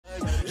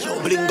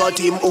Bling got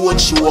him own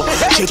show.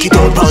 Check it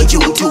out on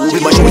YouTube.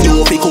 Him a show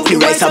you fi cook the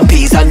rice and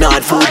peas and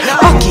not food.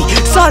 Hockey,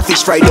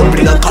 saltfish fried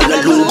dumpling and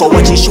callaloo. Go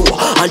watch his show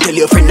and tell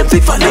your friend them fi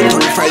follow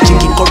too. Fried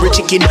chicken, curry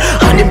chicken,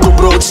 and them cook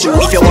broad stew.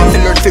 If you want to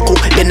learn fi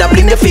cook, then I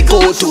bring the fi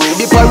go to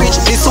the porridge,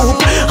 the soup,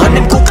 and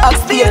them cook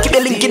oxtail. Keep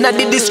the link in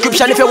the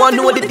description if you want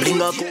to know the Bling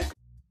a cook.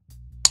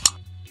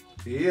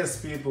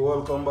 Yes, people,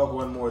 welcome back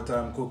one more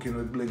time. Cooking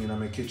with Bling in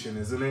my kitchen,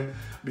 isn't it?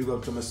 Big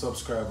up to my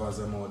subscribers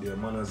and out there.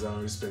 Manners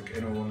and respect.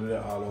 Anyone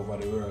there all over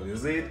the world,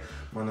 is it?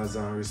 Manners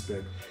and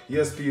respect.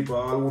 Yes, people,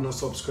 all who don't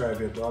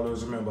subscribe yet,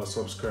 always remember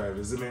subscribe,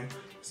 isn't it?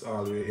 It's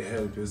always a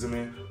help, isn't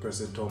it? Press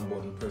the thumb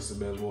button, press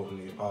the bell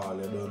button. All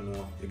you don't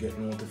know, you get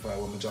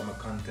notified when I drop my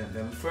content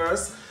them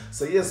first.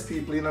 So yes,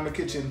 people, in my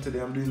kitchen today,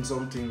 I'm doing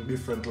something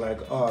different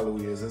like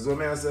always. As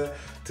I say,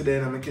 today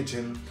in my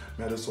kitchen,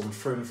 I do some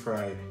french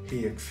fry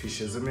hake fish.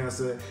 As I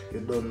say,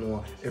 you don't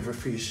know, every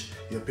fish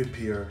you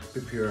prepare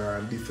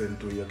and different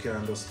too. You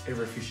can't just,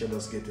 every fish you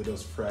just get, you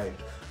just fried.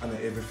 And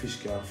every fish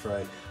can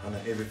fry, and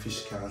every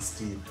fish can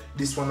steam.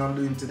 This one I'm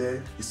doing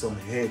today is some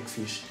hake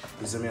fish.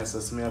 As I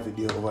say, I have a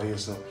video over here.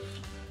 So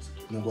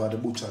I go to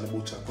the butcher and the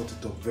butcher cut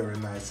it up very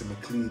nice and I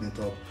clean it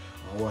up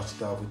and wash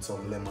it out with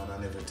some lemon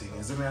and everything.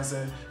 You see me I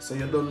say? So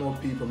you don't know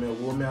people,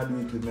 what I do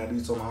it with, I do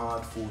some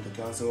hard food. You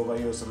can say over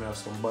here, so I have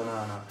some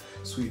banana,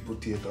 sweet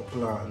potato,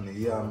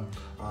 plantain, yam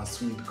and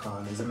sweet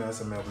corn. You see me I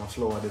say? I have my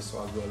flour this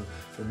so as well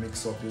to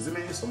mix up. You see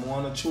me? So I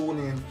want to tune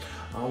in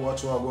and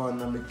watch what I go on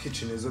in my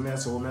kitchen. You see me?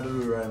 So what I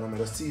do right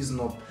now, I season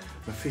up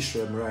my fish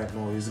them right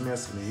now. You see me? I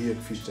say I hake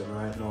fish them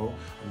right now.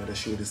 I'm going to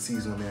show you the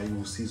season I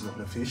use season up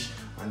my fish,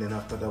 and then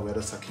after that we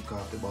just kick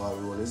off the ball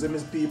roll. You see me,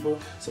 people?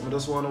 So I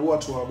just want to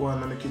watch what I go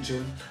on in my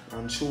kitchen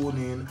and tune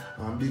in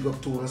and big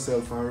up to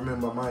myself and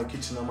remember my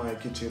kitchen and my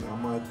kitchen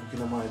and my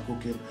cooking and my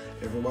cooking.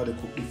 Everybody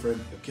cook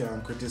different, you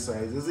can't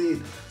criticize, you see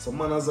it? So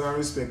manners and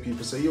respect,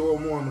 people. So you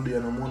want to do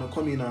and I want to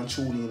come in and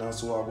tune in and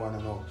so I go on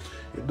and know.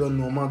 You don't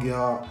know Maggie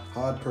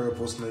hard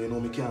purpose now, you know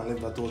me can't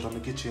leave that out of my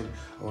kitchen.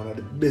 One of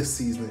the best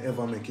seasoning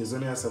ever make. You see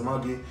me? I say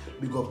Maggie,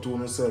 big up to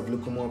myself.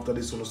 Look come after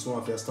this one so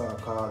if you start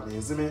calling me.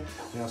 You see me?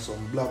 I have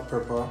some black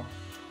pepper.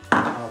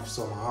 I have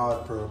some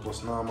hard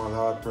purpose, normal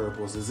hard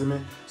purpose, you see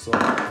me? So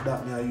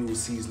that me I use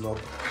season up.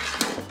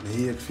 I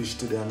hake fish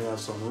today, I have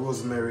some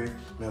rosemary,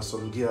 I have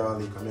some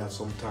garlic, and I have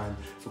some thyme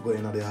for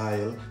going in the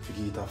aisle to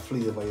give it a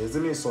flavor, you see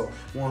me? So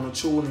I want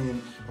to tune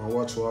in and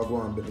watch what I go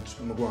on, but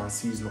I go and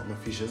season up my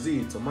fish, you see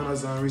it? So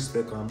manners and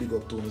respect and big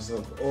up to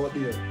myself out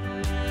there.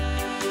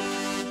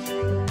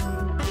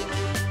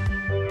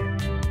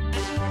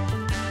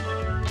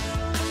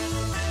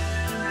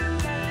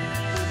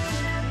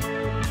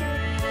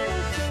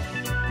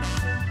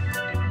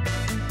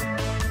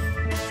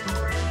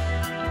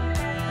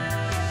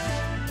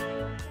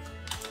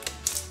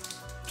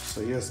 So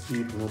yes,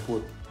 people, I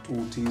put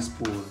 2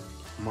 teaspoons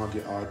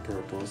Maggi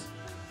all-purpose,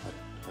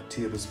 a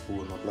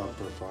tablespoon of black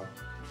pepper,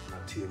 and a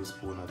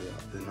tablespoon of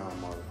the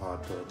normal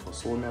all-purpose.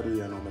 So what I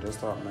do, I just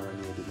start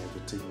marinating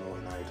everything now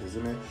in it,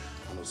 isn't it?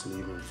 And just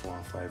leave it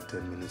for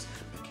 5-10 minutes,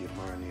 make it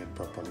marinate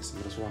properly. So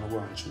I just want to go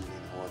and tune in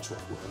and watch what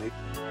I go on it.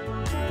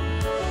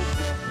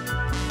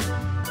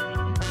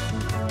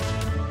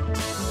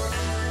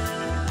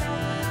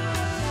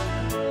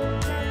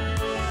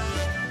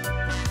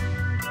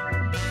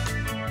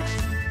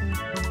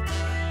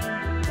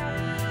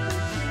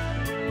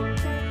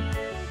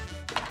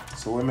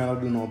 So what I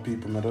do now,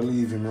 people, I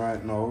leave him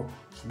right now.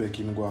 Make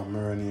him go and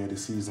marinate the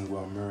season, go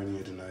and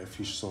marinate in the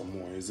fish some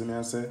more. You see me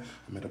I say?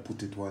 I'm going to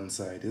put it one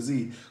side. You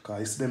see?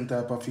 Because it's them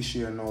type of fish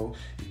here now,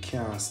 you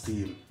can't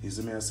steam. You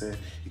see me I say?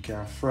 You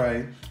can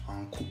fry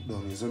and cook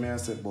down. You see me I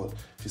say? But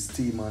if you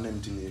steam and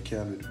everything, you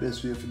can do it. The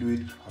best way to do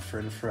it, a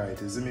friend fry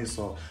it. You see me?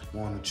 So I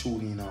want to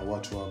tune in and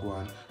watch what I go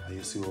on. And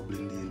you see how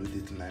Bling deal with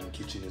it in my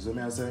kitchen. You see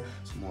me I say?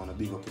 So I want to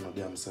big up in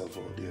damn self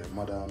out there.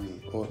 Mother and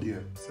me out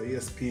there. So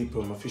yes,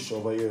 people, my fish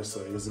over here,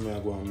 so you see me I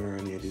go and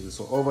marinate it.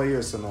 So over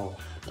here, so now,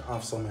 I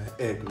have some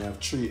egg. I have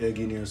 3 eggs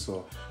in here,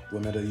 so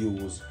what I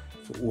use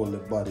for all the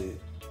body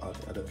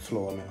at the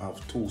flour, I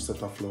have 2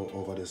 sets of flour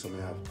over there, so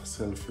I have a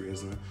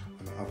self-raise and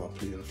I have a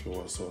plain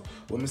flour. So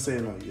when I say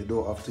now, you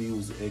don't have to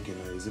use the egg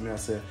in there. You see me I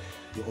say,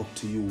 you're up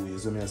to you. You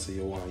see me I say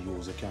you want to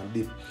use. You can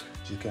dip,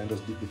 you can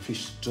just dip the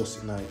fish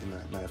just in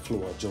the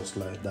flour, just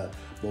like that.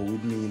 But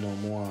with me, you know,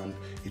 I want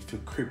it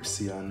feel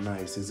crispy and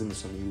nice. You see me,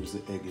 so I use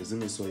the egg. You see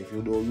me, so if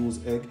you don't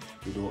use egg,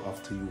 you don't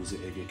have to use the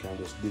egg. You can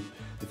just dip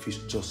the fish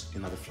just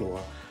in the flour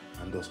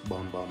and just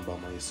bam bam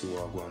bam and you see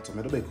what I go on. So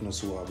I don't make no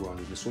see what I go on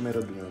with this. So I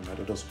don't do it,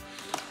 I just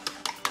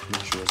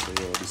make sure so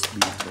yeah, this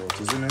beat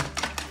out, isn't it?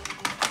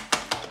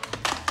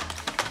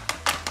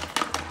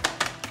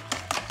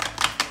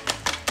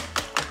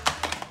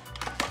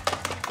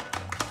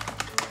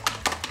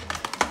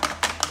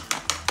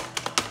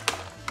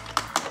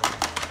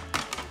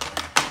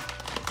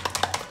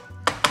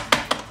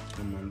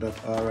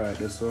 That's alright,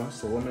 this one.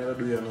 So what I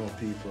do here now,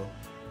 people,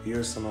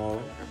 here's now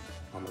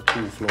on the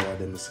 2 flour,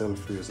 then the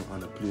self-raising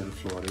on the plain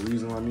flour. The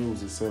reason why I'm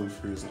using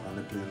self-raising on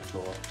the plain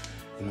flour,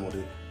 you know,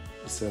 the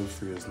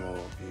self-raise now,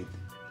 it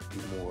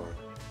more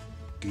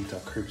get a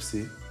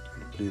crispy,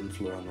 plain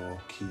flour now,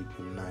 keep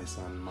him nice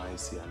and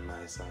micey and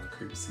nice and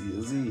crispy,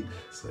 you see?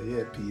 So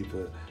yeah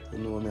people, you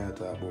know me I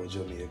talk about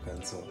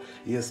Jamaican, so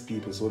yes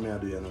people, so me I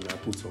do you know, I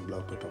put some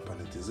black pepper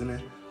on it, isn't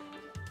it?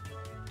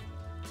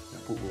 I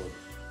put about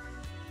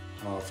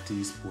half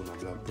teaspoon of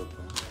black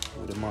pepper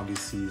with the Maggi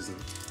season,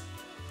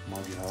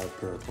 Maggi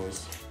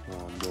all-purpose,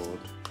 about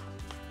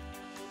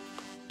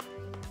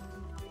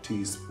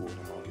teaspoon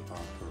of Maggi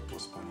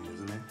all-purpose pan,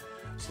 isn't it?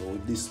 So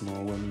with this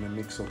now, when I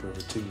mix up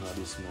everything like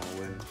this now,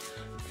 when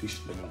fish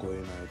them go in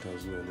it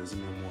as well, isn't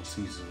it, more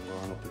season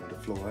going up in the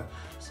flour,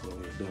 so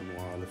you don't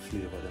know all the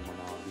flavour them and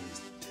all these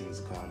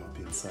things going up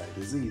inside,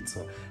 is it?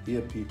 So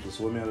here people,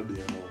 so what I do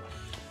now,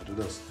 I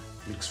do just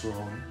mix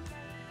around,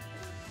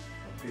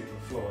 I put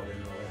the flour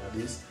then like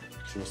this,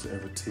 just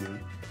everything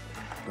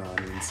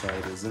gone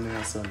inside, isn't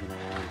it? So I'm going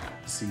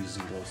to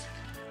season those.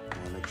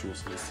 I make sure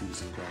the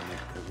season going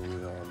up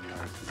everywhere all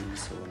night, isn't it?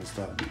 So when I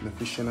start beating the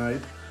fish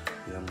tonight,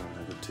 yeah man,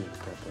 everything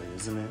proper,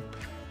 isn't it?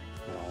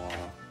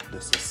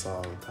 This is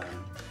salt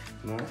and,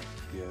 you know,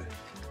 yeah,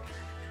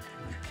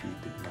 and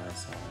keep it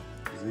nice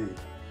and, is it?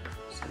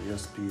 So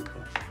yes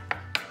people.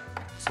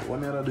 So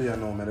what I do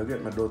now, I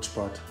get my Dutch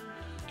pot,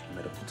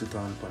 I put it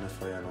on the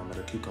fire now,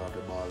 I kick out the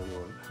ball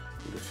roll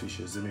with the fish,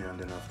 isn't it? And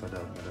then after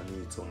that, I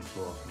need some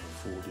flour for my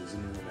food, isn't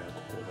it? When I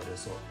cook over there,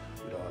 so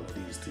with all of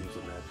these things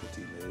when I put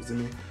in there,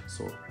 isn't it?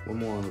 So one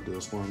more I do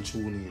is one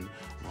tune in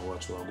and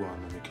watch what I go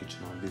on in the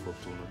kitchen and big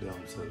up to the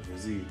damn self, you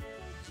see?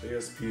 So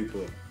yes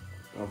people,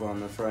 I have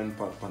my frying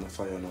pan on the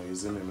fire now,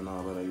 isn't it? I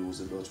now I use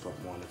the Dutch pot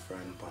more on the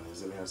frying pan,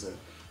 isn't it? I said,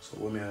 so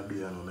what I do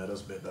now, I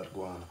just bet that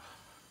go on.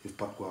 If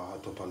pot go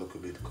hot up a little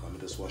bit, I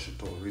just wash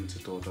it out, rinse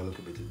it out a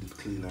little bit, it's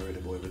clean already,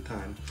 but every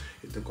time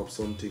it take up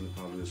something,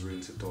 I always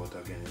rinse it out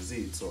again, you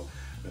see it? So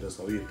I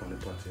just wait on the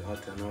pot to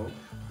hot now,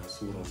 as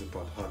soon as the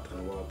pot hot and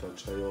the water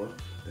dry out,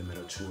 then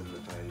I tune the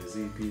oil, you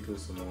see people,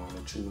 so now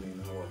I'm tune in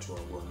and watch what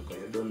I go on,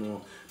 because you don't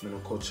know, I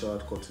don't cut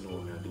short, cut, you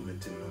know, I do my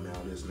thing, I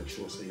always make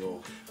sure, so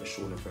yo, I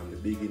show them from the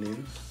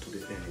beginning to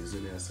the end, you see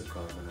me, I say,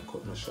 when I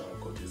cut my short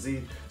cut, you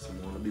see, so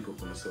I want to big up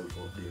on myself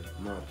out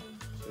there, man.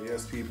 So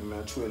yes people,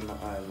 I'm throwing my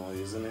oil now,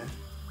 isn't it?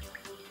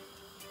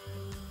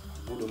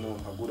 A good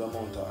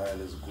amount of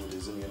oil is good,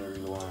 isn't it? You don't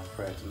really want to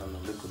fry it in a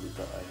little bit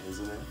of oil,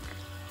 isn't it?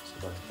 So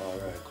that's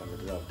alright,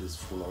 because we have this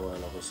full of oil,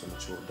 I was going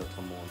to throw that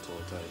amount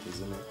out of it,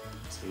 isn't it?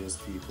 So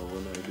yes people,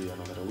 when I do, I'm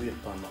going to wait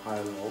for my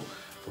oil now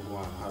to go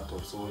and hot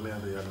up. So when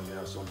I do, I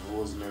have some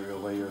rosemary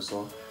over here,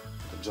 so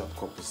I drop a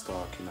couple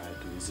stock in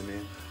it, isn't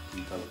it?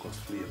 Get a little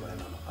flavour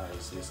in the oil,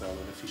 so you see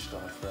when the fish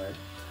start fried.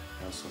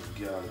 I have some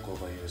garlic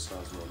over here, so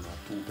as well, not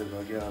too big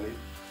of garlic,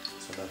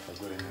 so that I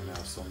go in and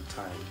have some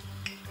time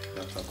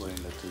that I go in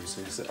there too.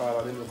 So you see all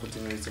of them little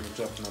things in the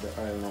drop in the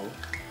oil now,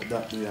 but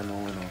that way you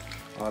know,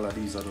 all of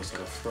these are just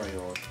sort of fry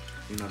out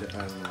in the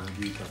oil now and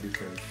give it a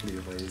different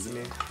flavour, isn't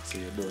it? So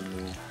you don't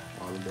know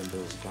all of them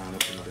those gone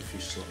up in the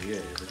fish, so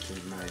yeah,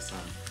 everything nice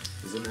and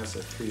isn't it? So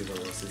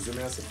flavourless, isn't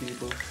it? So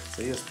people, so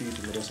yes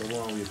people, I just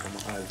want to wait for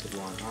my oil to go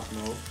on hot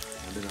now,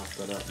 and then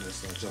after that I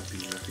just drop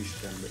in the fish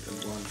and let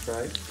them go and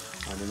fry,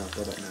 and then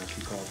after that I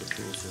kick out the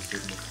process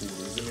with my food,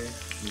 isn't it?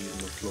 Needing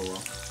the flour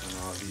and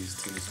all these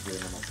things going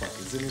in my pot,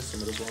 isn't it?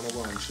 So I just want to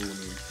go and show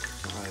me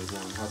my oil go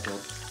on hot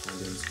up, and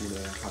then spoon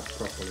it hot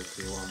properly,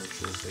 so you want to make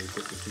sure so you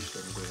put the fish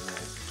them going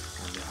right,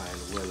 and the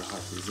oil well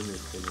hot, isn't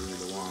it? Then you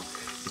really want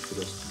it to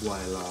just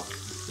boil off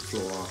the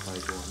flour off, I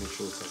go and make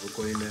sure so we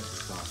go in there and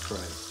start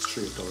frying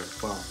straight away,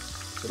 bam.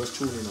 So just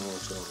tune in and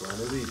watch out, and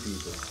the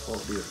people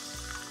out there.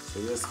 So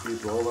yes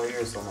people, over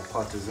here so my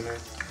pot, isn't it?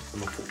 So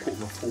I cook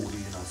my food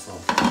in and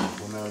stuff.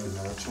 When I do,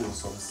 I throw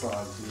some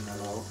salt in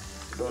and out.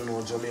 You don't know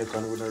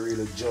Jamaican, we don't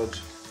really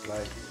judge,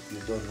 like you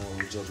don't know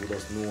we judge, we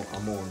just know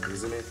amount,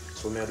 isn't it?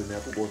 So I do,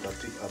 I put about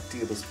a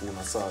tablespoon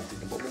of salt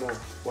in, but you know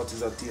what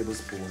is a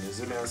tablespoon,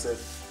 isn't it? I said,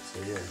 so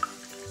yeah.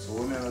 So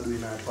when I do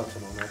in my pot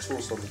now, I throw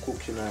some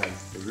cooking oil.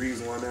 The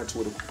reason why I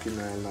throw the cooking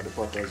oil in the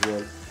pot as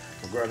well,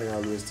 my granny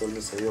always tell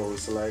me, say, yo,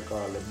 it's like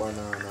all the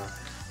banana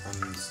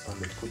and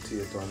the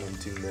potato and them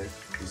thing there.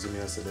 You see me,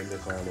 I say, then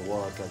make all the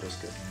water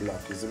just get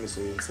black. You see me,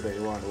 so instead of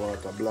you want the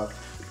water black,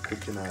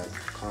 cooking oil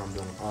calm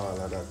down all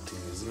of that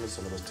thing. You see me,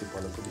 so I just tip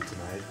a little bit in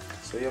it.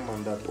 So yeah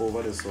man, that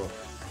over there, so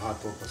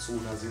hot up as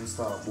soon as it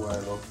start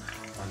boil up.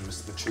 And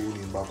Mr.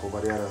 Tuning back over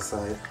the other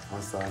side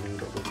and start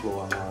knead up the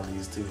flour and all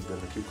these things, then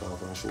I kick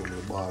off and show me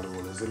the ball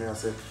rollers. Isn't it? I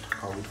say,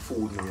 how with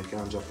food now, you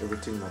can't drop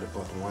everything in the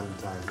pot one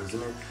time, isn't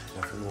it?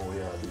 You have to know what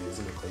you do,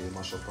 isn't it? Because you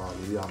mash up all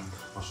the yam,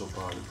 mash up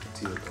all the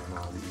potato and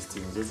all these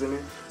things, isn't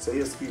it? So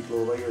yes,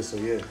 people over here, so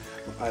yeah,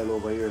 my oil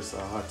over here is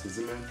hot,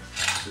 isn't it?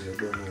 So you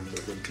don't know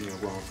them things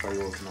are going to fry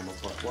out in my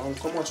pot. Well,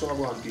 come watch what I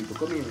go on, people.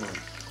 Come in, man.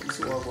 Come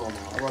see what I go on,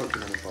 man. I want to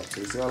look in the pot.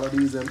 So you see all of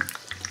these, them?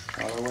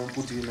 All I want to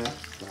put in there, I'm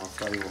going to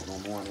fry out no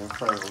more, and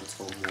fry out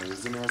some more. You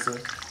see me, I say,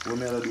 what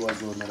I do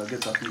as well, I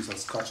get a piece of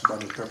scotch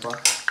bonnet pepper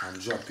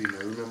and drop in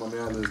there. Remember me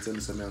always tell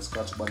me, say, I'm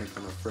scotch bonnet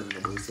and a friend,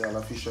 but you see all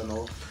the fish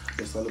now,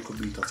 just a little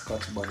bit of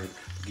scotch bonnet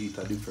to get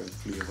a different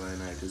flavour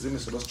in it. You see me,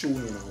 so just tune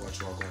in and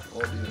watch what I go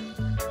on.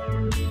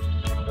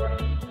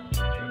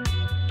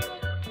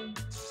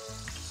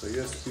 So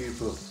yes,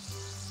 people,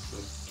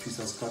 the piece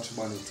of scotch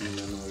bonnet in,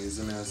 you know,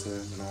 isn't it? I say,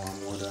 you know, I'm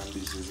more than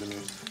this, isn't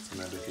it? So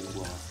now they can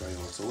go and fry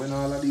out. So when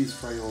all of these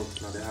fry out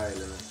in the oil,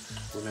 you know,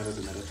 we never do,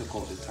 they take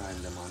out the time,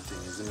 them and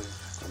thing, isn't it?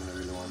 I don't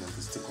really want them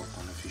to stick up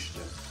on the fish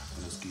them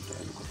and just keep a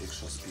little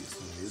extra space,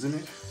 isn't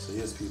it? So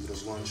yes, people,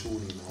 just one tune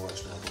in and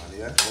watch my one,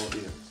 yeah? Out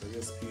there. So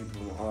yes,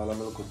 people, all of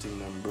my little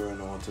thing them burn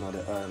out in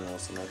the oil now,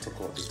 so I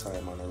took out the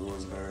thyme and the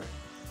rosemary.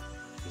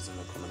 Isn't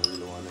it? I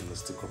really want them to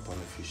stick up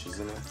on the fish,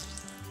 isn't it?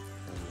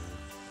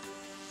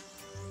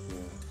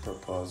 Yeah,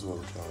 pepper as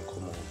well can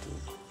come out too.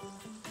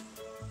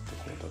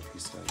 Take out a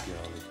piece of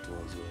garlic too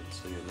as well.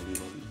 So yeah, maybe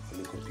a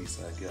little piece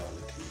of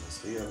garlic here.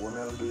 So yeah, what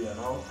I'm do here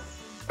now,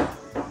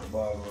 the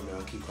ball will be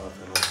kick off,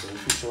 you know. So the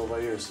fish over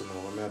here, so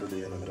now what I'm do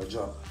here, I'm gonna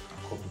drop a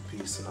couple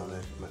pieces in my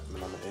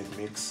egg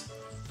mix.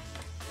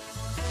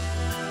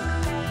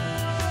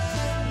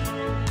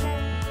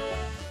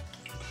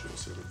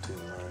 So the thing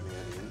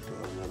marinating into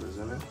as well,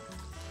 isn't it?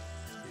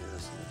 Yeah,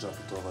 so I drop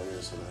it over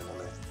here so then I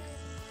make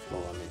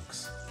flour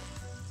mix.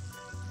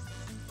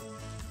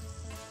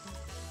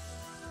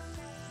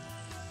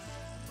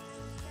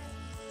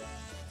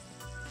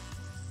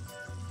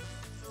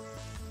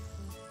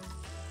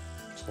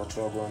 So what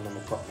you're going on the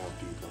pot now,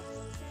 people?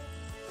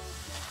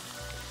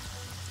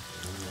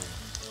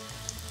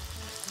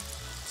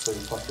 So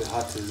you put the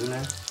hot, isn't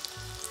it?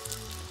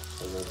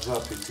 So I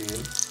drop it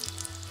in.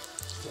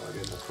 So I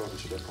get the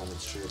crunch that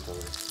comes straight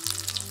away.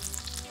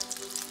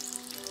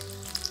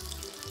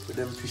 With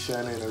them fish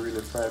I know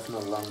really fry for a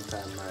long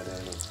time now, you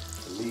know.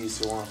 At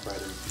least you want to fry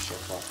them fish up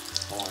for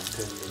around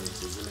 10 minutes,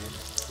 isn't it?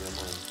 Yeah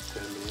man,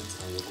 10 minutes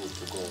and you're good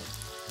to go.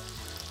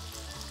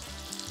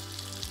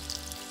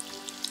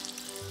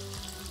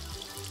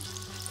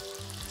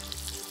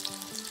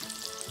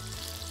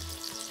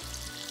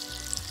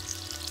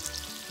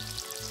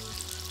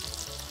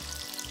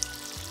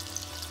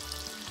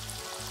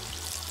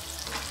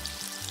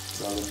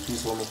 So the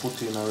piece what I put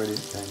in already,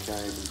 I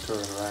can't even turn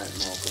right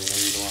now because I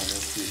really don't want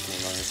them fish no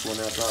long. It's one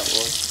I thought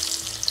was,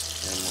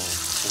 and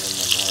turn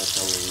them right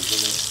away, isn't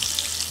it?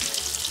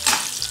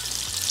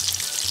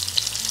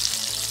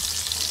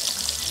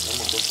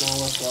 Just don't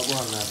watch that go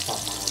on that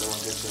pot, man. I don't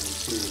want to get any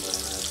flavor in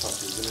that pot,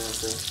 isn't it?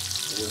 So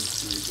you just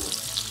see it,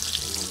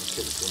 and then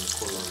keep some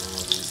color and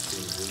all these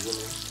things, isn't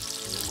it?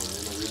 And then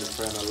you're not really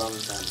frying a long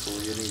time, so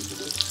you need to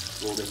do,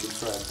 go make it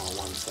fry on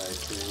one side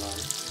too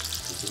long.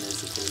 So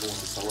basically, you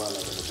notice a while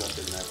I'm going to drop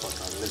in that pot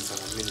and less than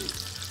a minute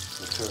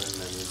to turn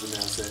them, isn't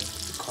it?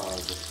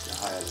 Because the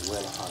oil is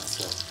well hot,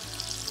 so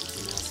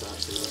you know, so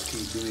you just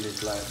keep doing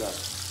it like that.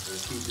 You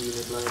keep doing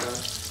it like that,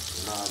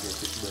 and now get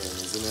it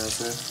burning, isn't it?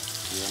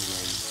 Yeah,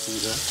 man, see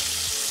that?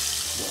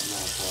 But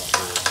now part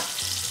more.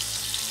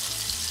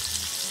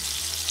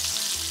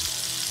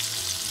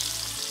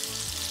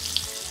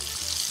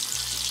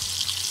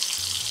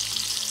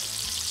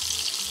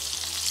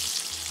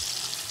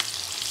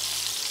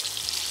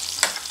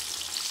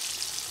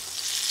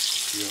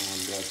 Yeah,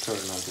 man, they turn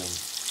again.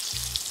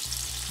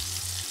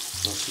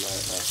 Just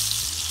like that.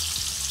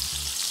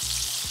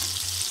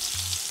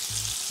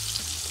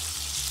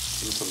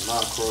 And some now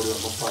crowd up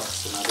my pot,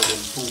 so now I got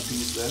them 2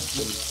 pieces left,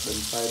 them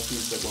 5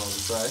 pieces that go on the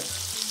side.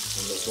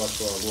 And that's what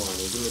we're going.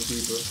 Isn't it,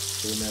 people?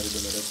 So we made it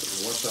another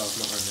wash off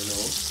my hand, you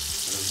know.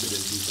 And then see them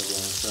pieces that go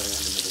on the side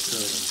and then they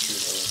turn them straight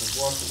away. So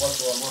watch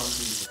our man,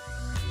 people.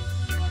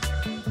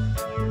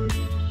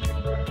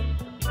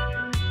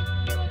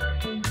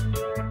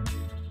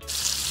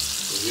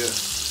 So yeah,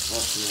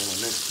 that's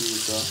the next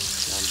piece,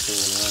 I'm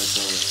turning right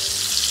away.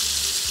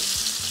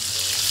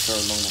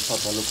 Turn on my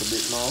pot a little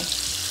bit now.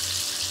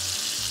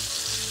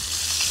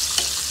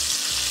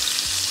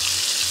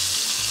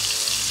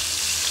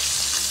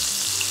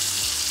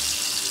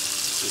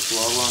 So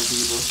I want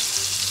people,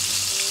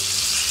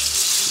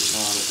 you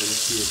know, let them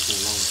stay too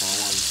long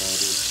on one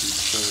side, just keep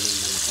turning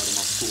them because they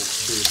must soak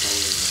straight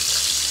away.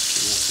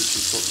 You know, fish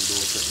is something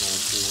don't take no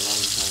too long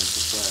time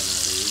to fry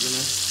nowadays, isn't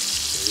it?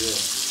 So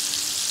yeah.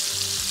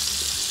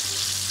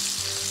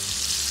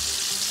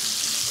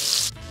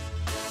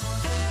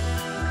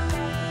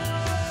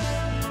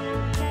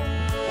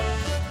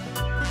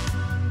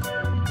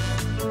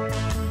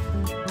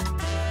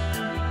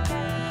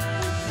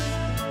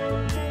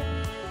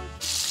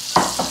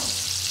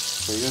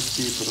 So yes,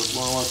 people, just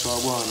want to watch what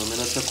I'm going on. I'm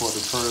going to check out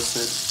the first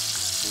set.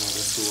 You know,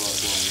 let's see what I'm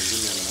going on.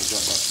 I'm going to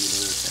drop back in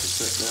the rest of the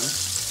set then.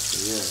 So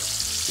yeah,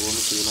 so when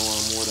I say you don't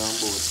want more than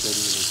about 10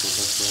 minutes of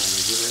that frying,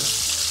 isn't it?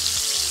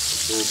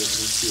 So don't get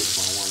them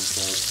safe on one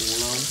side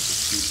too long.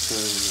 Just keep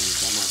turning them,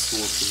 I'm not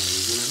soaking them,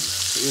 isn't it?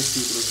 So yes,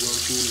 people, just go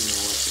and tune in and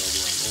watch what I'm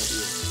going on. Oh,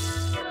 yeah.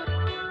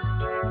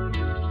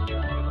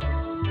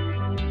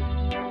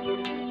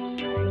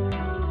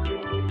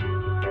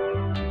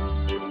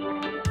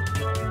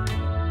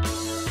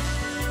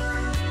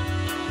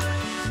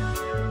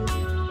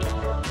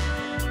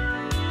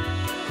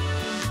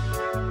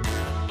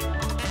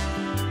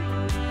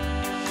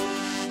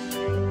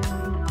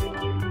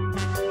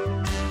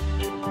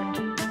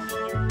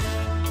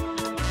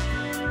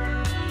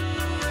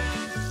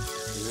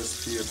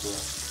 Let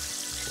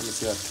me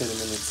see, I have 10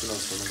 minutes, you know,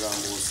 so I'm going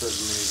to go 7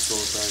 minutes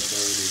outside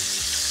already.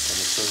 I'm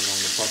going to turn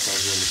on the pot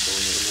as well, so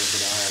when you make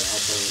it a higher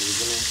hot oil,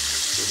 isn't it?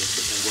 So the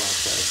chicken go and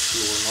start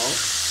slow now.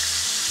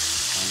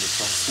 And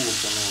it's a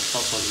soak now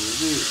properly,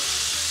 is it?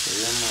 So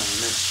yeah man, the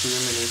next 3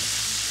 minutes,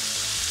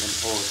 then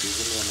out,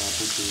 isn't it? And I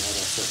put the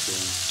other section.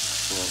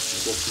 So I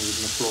just need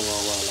my flour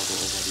a while ago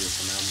over there,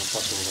 so now I'm going to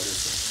pot over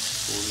this.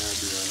 So now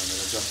I'm going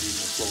to drop in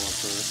the flour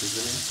first,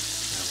 isn't it?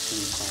 And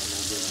full corn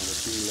as well, and the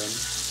peeling.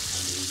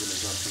 And we're going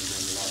to drop in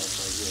the lard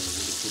as well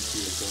with the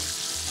potato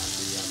and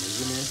the yam,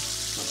 isn't it?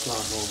 My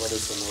plant over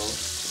this now, I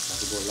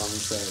have to go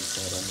alongside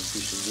and the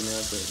fish, isn't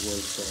it? So it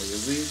works for you,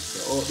 see?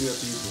 So out there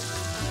people.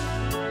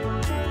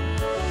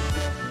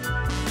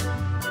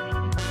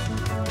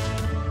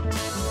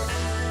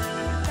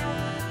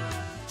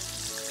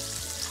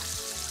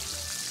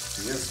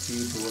 Yes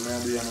people, when I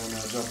do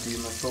drop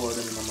in my flour,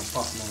 then I'm going to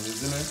pop now,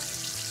 isn't it?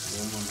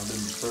 Then I'm going to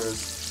bring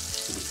first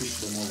to the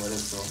fish them over there,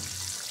 so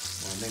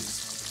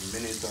next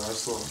minute or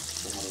so,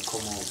 they're going to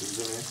come out, isn't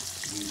it?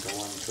 Give it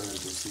one turn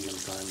to see them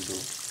time to.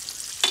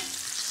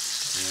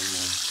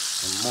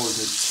 And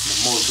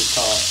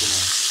multitask, you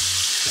know.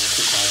 So I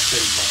cook our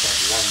 10 pot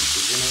at once,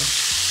 isn't it?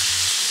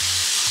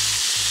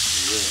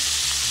 Yeah.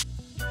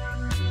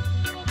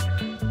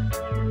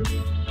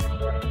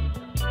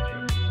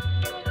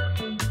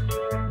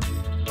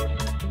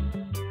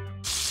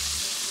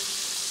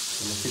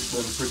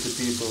 Them pretty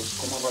people,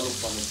 come have a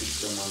look on the fish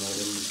them and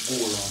them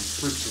gold and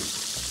pretty.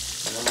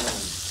 Yeah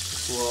man.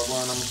 So I go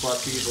on them for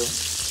people.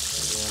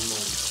 Yeah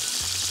man.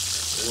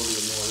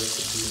 Only no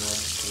recipe now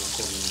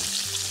coming out.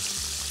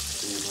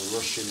 So we're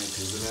rushing it,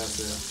 isn't it?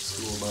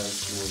 Slow by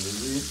slow,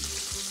 is it?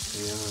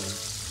 Yeah man.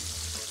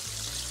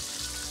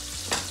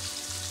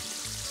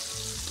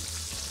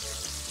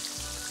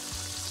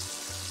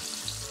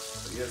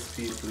 Yes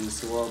people, you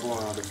see what I go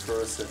on the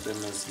first set, them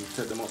you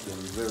take them up them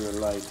very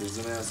light,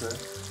 isn't it?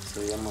 So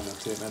yeah man, I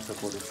take out the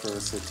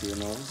first set, you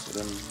know, so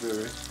them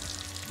very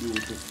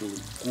beautiful,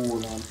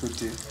 cool and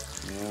pretty.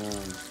 Yeah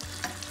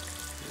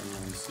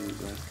man, see it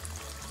there.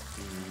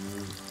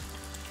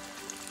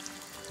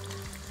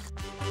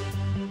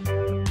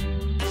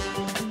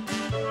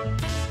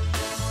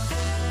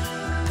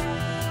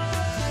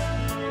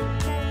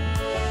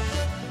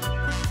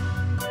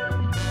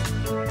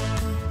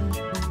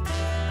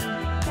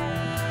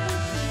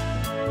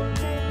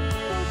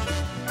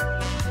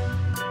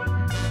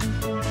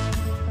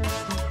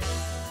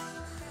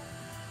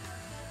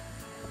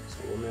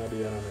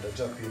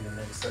 Drop in the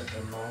next set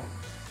them now.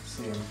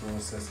 Same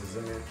process,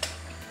 isn't it?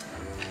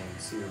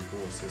 Same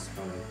process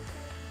for me.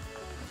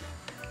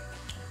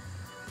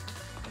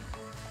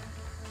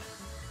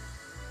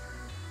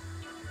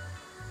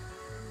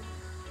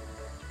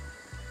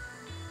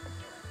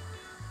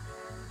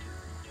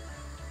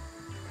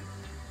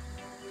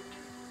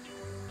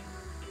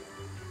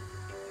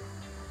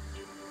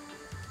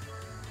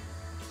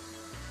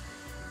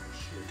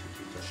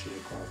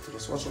 Shake off to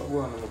this. Watch what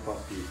going on in the pot,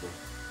 people.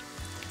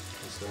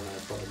 That's when I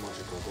put the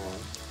magic go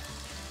on.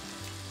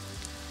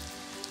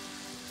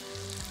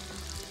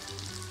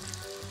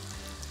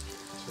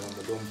 So I'm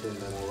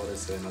dumping them over the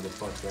side of the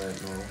pot right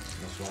now.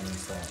 Just want to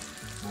start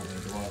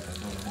moving the water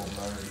down the bubble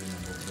already,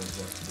 but just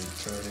have to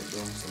turn it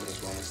down. So I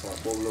just want to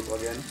start bubble up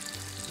again.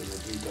 Then I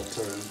give it a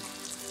turn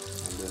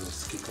and then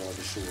let's kick out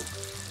the show.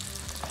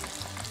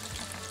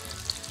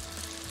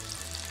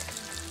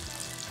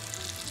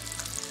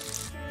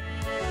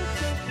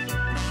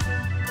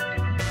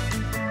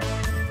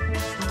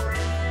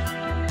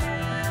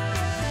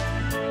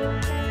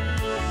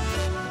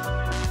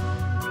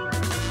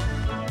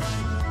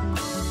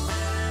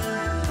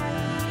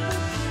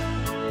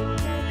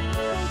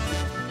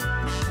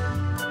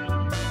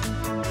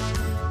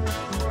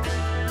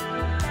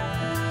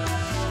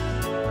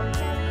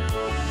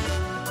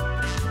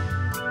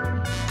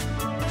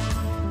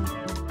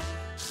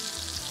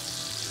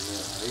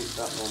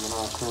 That now I'm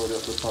now crowd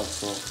up the pot,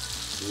 so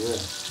yeah,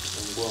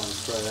 I'm going to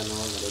try and I'm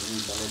going to do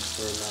the next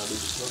turn now.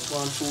 Just go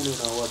and tune in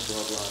and watch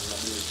what I'm going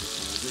to do.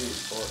 See,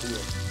 out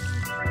here.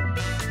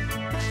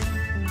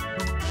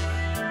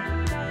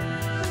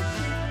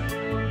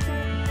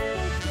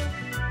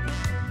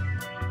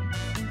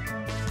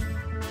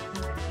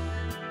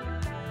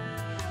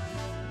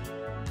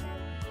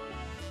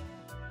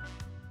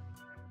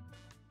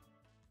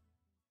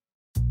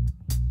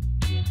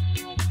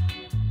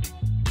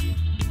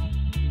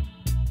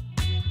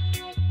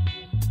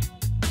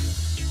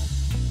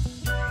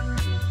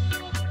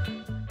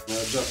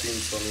 Drop in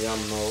some yam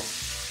now.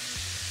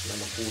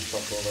 Then the food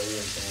top over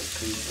here, so I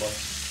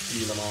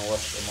peel them and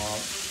wash them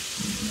off.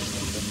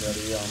 And then there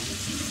the yam.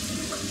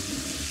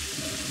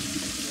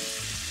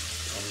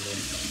 And then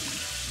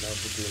now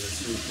put in the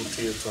sweet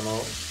potato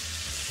now.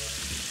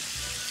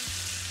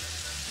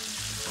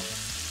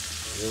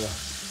 Yeah.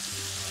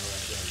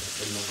 Alright then,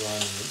 then I'm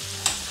going to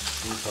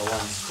eat a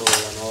one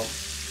stir now.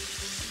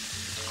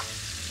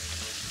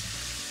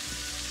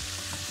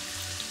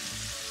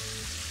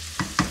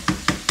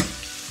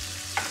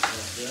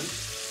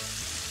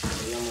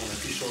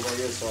 Fish over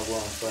here, so I go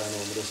and fry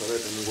now. I just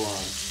let them go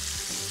on.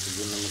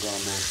 Then I'm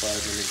going about 5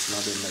 minutes now,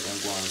 then I can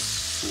go and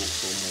soak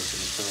so much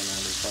and turn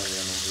on the fire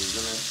now,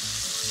 isn't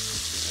it?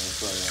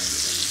 fry and get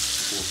them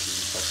cooking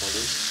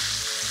properly.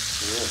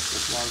 So yes,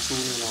 this one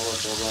tune in or what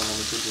over on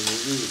the kitchen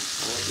is it.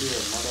 Out here,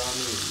 madam.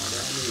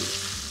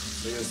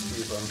 There's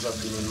people I'm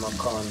dropping in my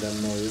corn them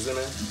now, isn't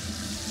it?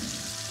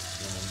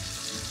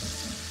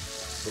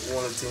 The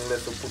only thing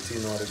left to put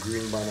in are the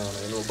green banana.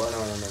 You know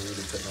banana don't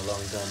really take a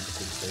long time to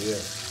cook, so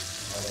yeah.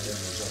 All of them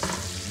are just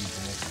in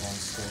the next one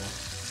store.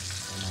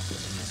 And I'll put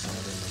them in some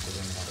of them and put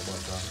them at the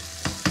bottom.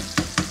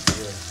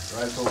 Yeah,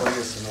 right over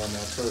here, so now I'm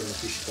turning the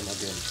fish them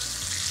again.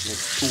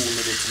 Next 2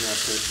 minutes and I'll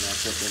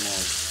check them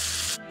out.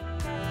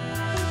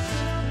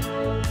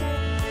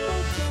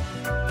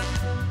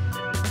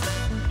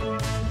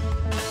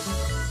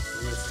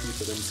 Yes,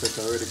 people, them set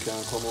already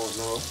can't come out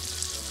now.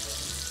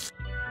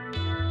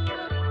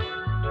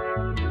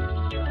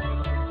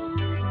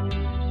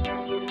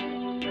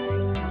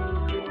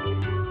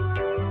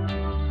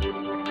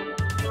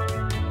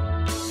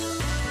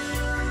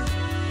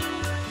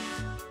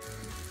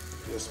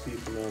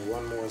 People have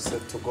one more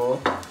set to go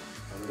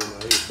and then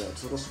I eat that.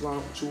 So just want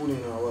to tune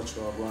in and watch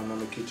what I'm going on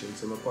in the kitchen.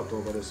 So I pot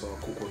over there so I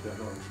cook up that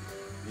now.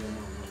 Yeah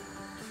man,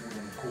 food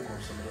and cook up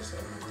some of the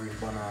stuff. Green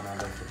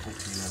banana left for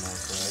cooking and all.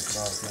 So I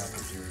cross now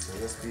cooking. So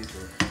yes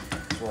people,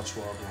 just watch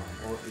what I'm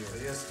going on. Oh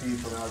yeah, yes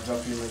people, I'll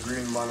drop in the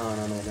green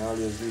banana now. I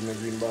always leave my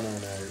green banana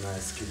in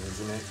nice skin,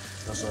 isn't it?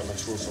 That's why I'm going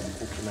to throw some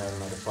cooking oil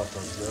in the pot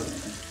as well.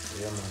 So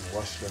yeah man,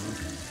 wash them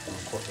and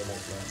cut them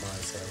up like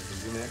my size,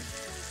 isn't it?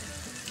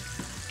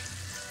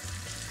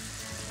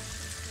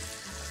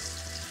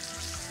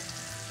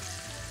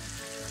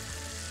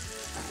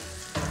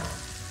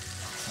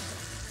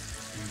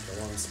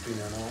 One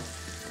spinner now.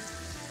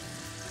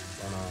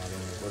 Banana,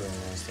 then go down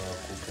and start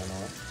cooking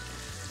now.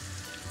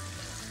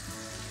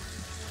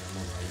 I'm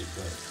not gonna eat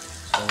that.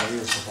 So I'm gonna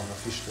use some on the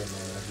fish then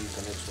and I'll heat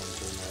the next one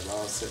too.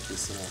 Now I'll set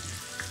this now.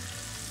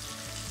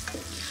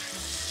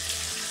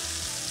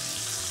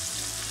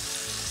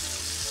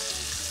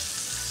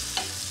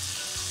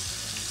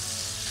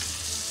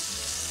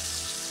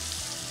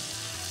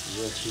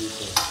 Yeah,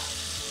 people.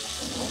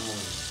 Come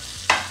on.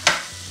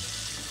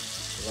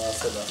 So I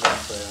set that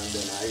up there and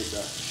then I eat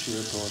that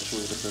straight out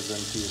through the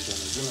presentation.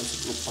 You know,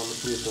 look on the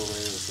plate over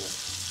here, so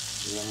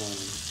yeah man,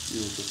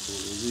 beautiful,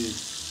 is it?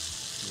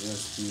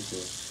 Yes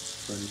people,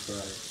 french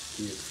fry,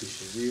 cake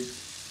fish, is it?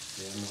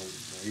 Yeah man,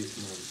 I eat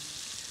man.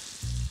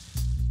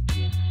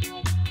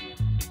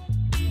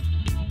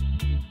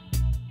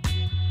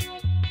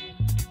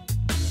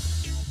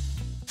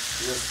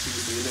 Yes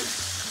people, the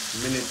next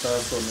minute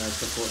or so I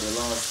took out the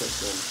last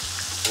section.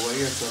 Over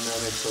here so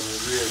I make some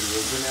gravy,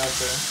 you see me out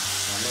there?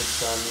 And next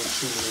time make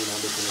sure you know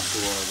looking at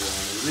the water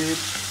and is it?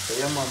 So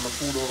yeah man, my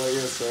food over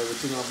here, so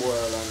everything I boil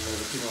and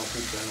everything I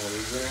cook and all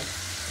is there.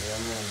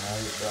 Yeah man, I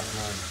eat that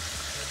man.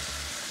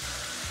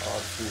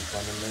 Hard food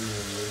on the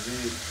menu, is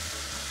it?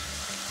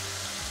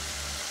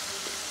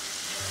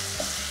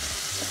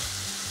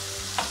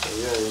 So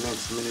yeah, the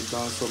next minute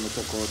and so I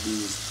take out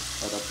these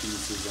other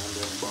pieces and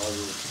then boil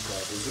it to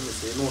God. You see me?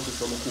 So you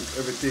notice I'm cook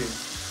everything,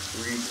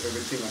 reach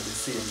everything at the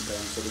same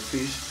time. So the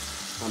fish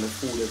and the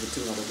food,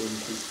 everything I don't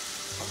cook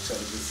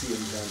actually at the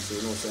same time, so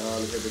you know, so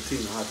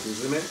everything hot,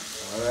 isn't it?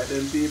 Alright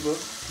then people,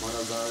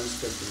 manners and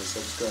respect to my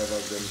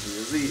subscribers them to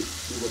you see,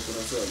 big up on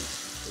yourself.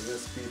 So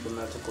yes people,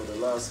 now took out the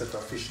last set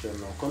of fish them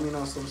now. Come in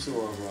on some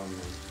sewer man.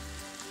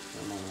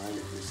 Yeah man, I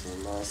eat this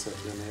last set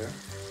them here.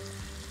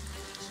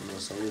 So now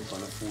so wait on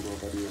the food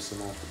over there, so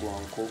now I go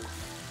and cook.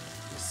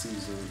 The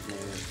season with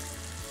me,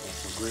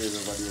 some gravy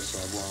over there, so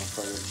I go and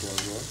fry it as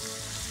well.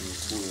 So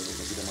two of them,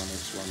 give them a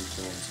next one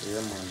turn. So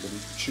yeah man, the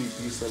 3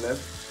 pieces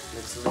left,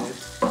 next minute.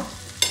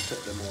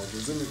 Check them out,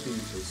 isn't it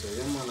people? So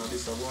yeah man,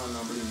 this is one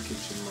of Bling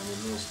kitchen man,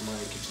 you know my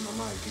kitchen and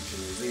my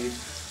kitchen is it,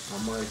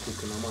 and my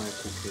cooking and my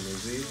cooking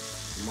is it,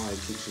 my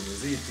kitchen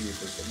is it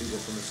people, so big up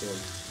on myself.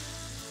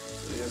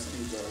 So yes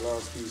people, the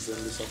last piece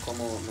and this will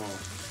come out now.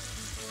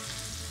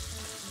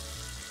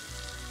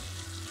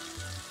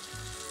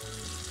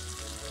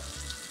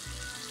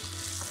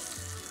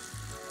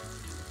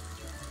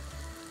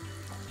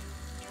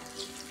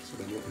 So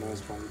they look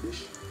nice from the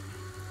dish.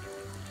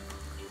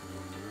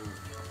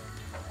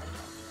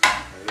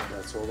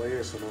 That's over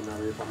here, so now I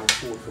wait for my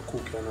food to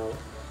cook you know.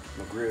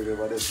 My gravy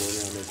over there, so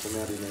now I come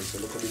here and so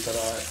look a bit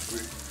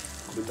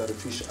of the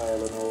fish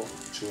oil now,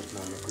 choke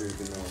now my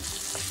gravy now.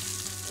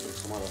 So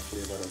some other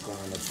flavor that gone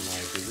on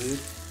tonight, is it?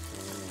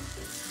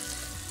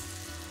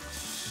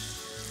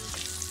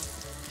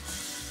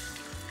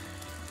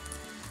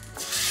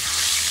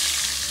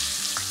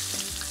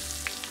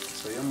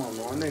 So yeah man,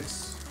 now the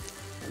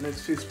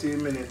next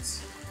 15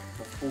 minutes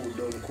my food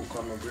done cook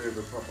and my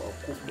gravy proper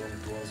cook down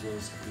too as well.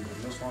 So people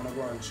just want to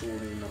go and tune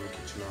in the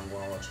kitchen and go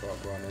and watch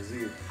what going on, is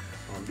it?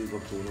 And big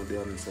up to you know they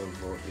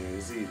themselves out there,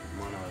 is it?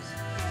 Manners.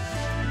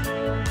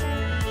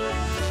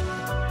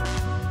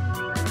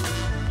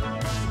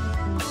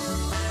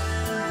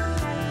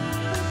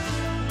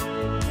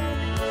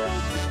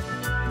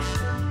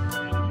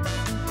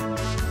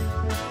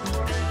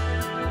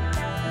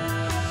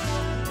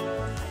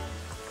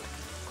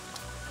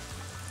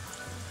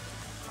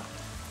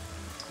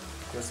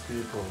 Yes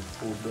people,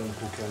 food done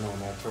cooking now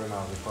and I turn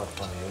off the pot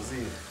pan, you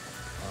see?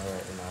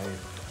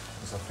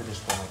 just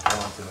finished on the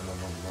plantain and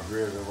my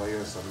gravy over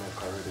here, so make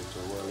her ready to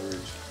well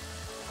reach.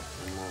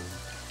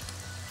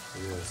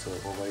 Yeah, so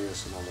over here,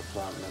 so now the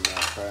plantain and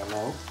I fry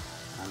now,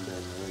 and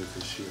then ready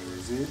for share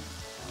is it.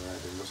 Alright,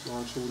 then just go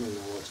and tune in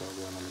and watch out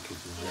going on in the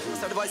kitchen.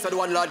 It's the voice of the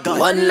one Lord God.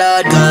 One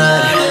Lord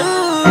God.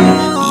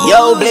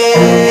 Yo,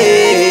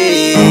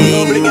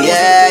 Bling.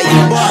 Yeah.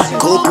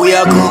 Cook, we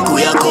a cook,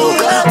 we a cook.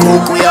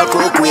 Cook, we a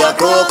cook, we a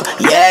cook.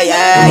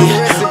 Yeah.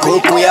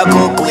 Cook, we a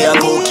cook, we a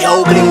cook.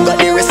 Yo, Bling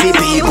got the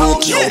recipe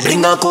book. Yo,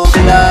 Bling a cook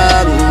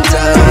long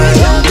time.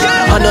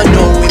 And I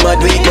know we mad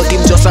we but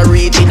him just a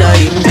reach in a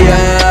him.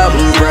 Yeah.